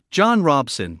John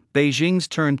Robson, Beijing's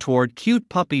turn toward cute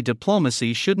puppy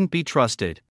diplomacy shouldn't be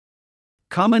trusted.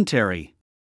 Commentary.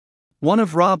 One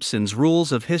of Robson's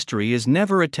rules of history is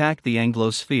never attack the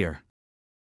Anglosphere.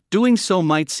 Doing so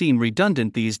might seem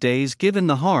redundant these days given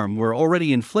the harm we're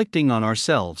already inflicting on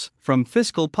ourselves, from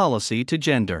fiscal policy to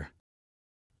gender.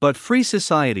 But free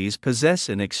societies possess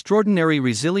an extraordinary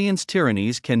resilience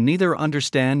tyrannies can neither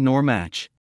understand nor match.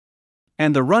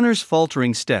 And the runner's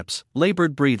faltering steps,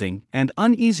 labored breathing, and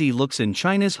uneasy looks in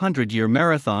China's 100-year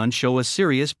marathon show a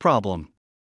serious problem.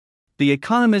 The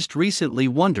Economist recently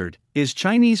wondered, is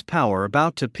Chinese power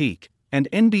about to peak? And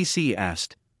NBC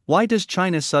asked, why does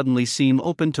China suddenly seem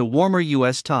open to warmer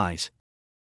U.S. ties?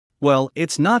 Well,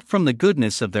 it's not from the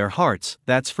goodness of their hearts,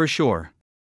 that's for sure.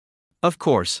 Of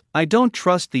course, I don't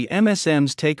trust the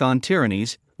MSM's take on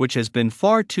tyrannies, which has been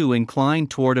far too inclined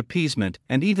toward appeasement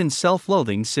and even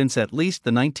self-loathing since at least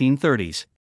the 1930s.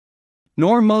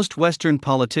 Nor most Western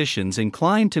politicians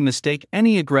inclined to mistake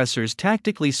any aggressor's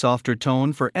tactically softer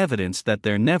tone for evidence that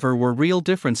there never were real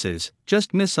differences,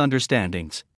 just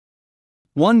misunderstandings.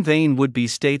 One vain would-be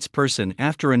statesperson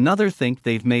after another think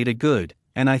they've made a good,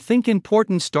 and I think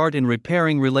important start in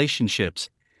repairing relationships,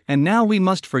 and now we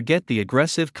must forget the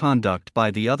aggressive conduct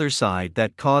by the other side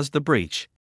that caused the breach.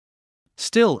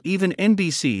 Still, even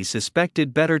NBC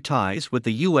suspected better ties with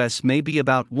the U.S. may be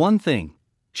about one thing: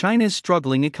 China's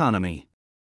struggling economy.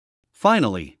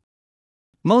 Finally,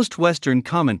 most Western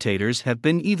commentators have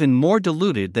been even more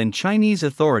deluded than Chinese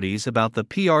authorities about the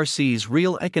PRC's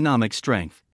real economic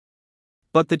strength.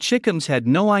 But the Chickums had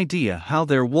no idea how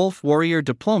their wolf warrior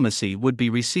diplomacy would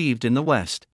be received in the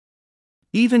West.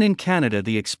 Even in Canada,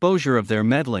 the exposure of their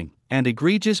meddling and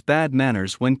egregious bad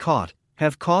manners when caught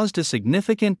have caused a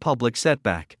significant public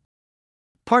setback.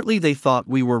 Partly they thought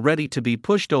we were ready to be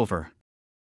pushed over.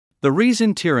 The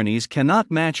reason tyrannies cannot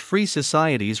match free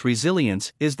societies'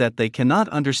 resilience is that they cannot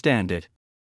understand it.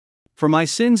 For my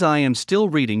sins, I am still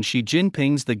reading Xi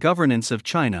Jinping's The Governance of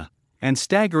China, and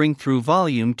staggering through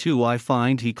Volume 2 I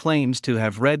find he claims to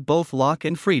have read both Locke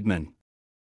and Friedman.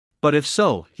 But if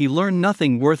so, he learned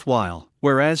nothing worthwhile,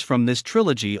 whereas from this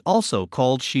trilogy also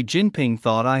called Xi Jinping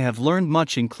Thought I have learned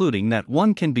much, including that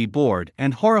one can be bored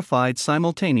and horrified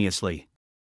simultaneously.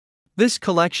 This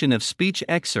collection of speech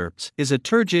excerpts is a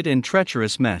turgid and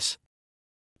treacherous mess.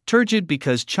 Turgid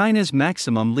because China's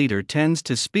maximum leader tends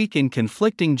to speak in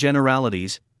conflicting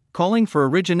generalities, calling for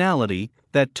originality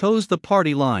that toes the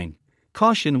party line,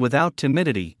 caution without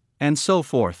timidity, and so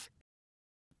forth.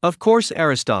 Of course,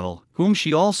 Aristotle, whom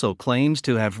she also claims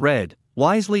to have read,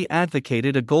 wisely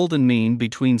advocated a golden mean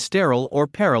between sterile or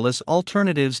perilous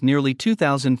alternatives nearly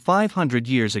 2,500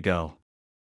 years ago.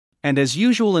 And as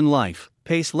usual in life,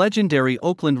 pace legendary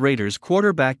Oakland Raiders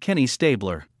quarterback Kenny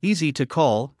Stabler, easy to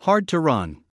call, hard to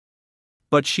run.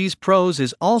 But Xi's prose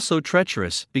is also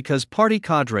treacherous because party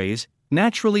cadres,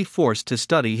 naturally forced to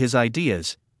study his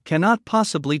ideas, cannot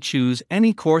possibly choose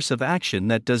any course of action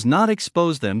that does not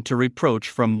expose them to reproach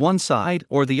from one side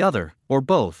or the other, or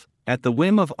both, at the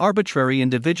whim of arbitrary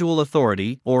individual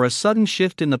authority or a sudden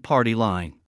shift in the party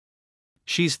line.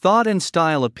 Xi's thought and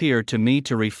style appear to me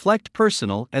to reflect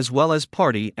personal as well as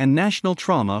party and national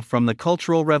trauma from the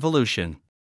Cultural Revolution.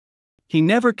 He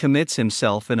never commits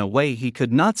himself in a way he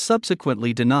could not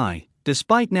subsequently deny,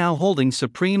 despite now holding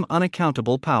supreme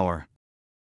unaccountable power.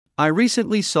 I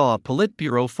recently saw a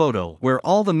Politburo photo where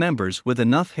all the members with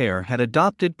enough hair had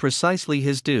adopted precisely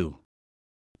his due.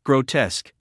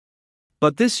 Grotesque.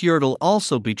 But this yurtle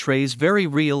also betrays very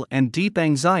real and deep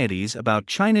anxieties about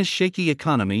China's shaky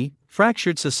economy,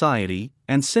 fractured society,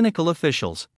 and cynical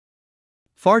officials.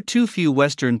 Far too few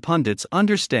Western pundits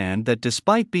understand that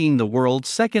despite being the world's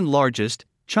second largest,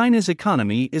 China's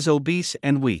economy is obese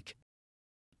and weak.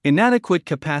 Inadequate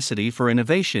capacity for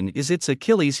innovation is its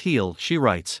Achilles heel, she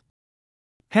writes.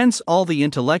 Hence all the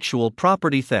intellectual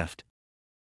property theft.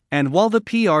 And while the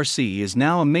PRC is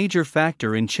now a major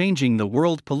factor in changing the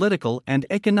world political and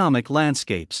economic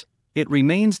landscapes, it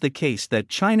remains the case that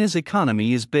China's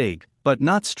economy is big, but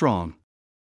not strong.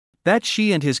 That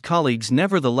Xi and his colleagues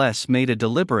nevertheless made a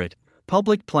deliberate,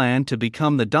 public plan to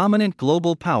become the dominant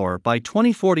global power by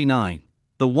 2049,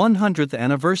 the 100th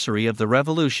anniversary of the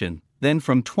revolution, then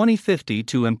from 2050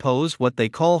 to impose what they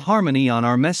call harmony on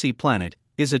our messy planet,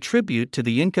 is a tribute to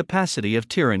the incapacity of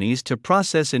tyrannies to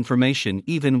process information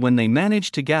even when they manage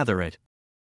to gather it.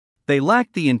 They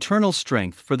lacked the internal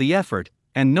strength for the effort,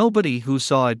 and nobody who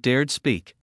saw it dared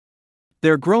speak.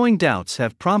 Their growing doubts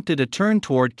have prompted a turn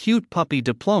toward cute puppy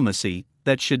diplomacy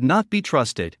that should not be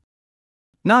trusted.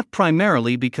 Not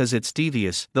primarily because it's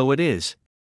devious, though it is.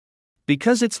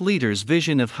 Because its leader's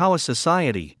vision of how a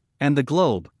society, and the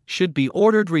globe, should be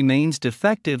ordered remains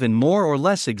defective in more or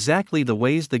less exactly the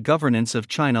ways the governance of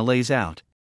China lays out.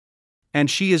 And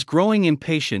she is growing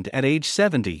impatient at age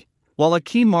 70, while a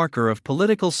key marker of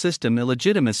political system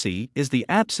illegitimacy is the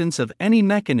absence of any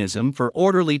mechanism for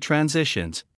orderly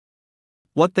transitions.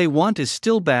 What they want is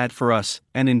still bad for us,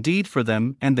 and indeed for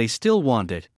them, and they still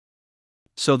want it.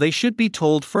 So they should be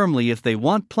told firmly if they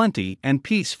want plenty and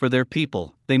peace for their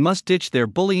people, they must ditch their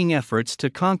bullying efforts to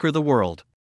conquer the world.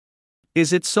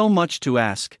 Is it so much to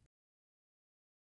ask?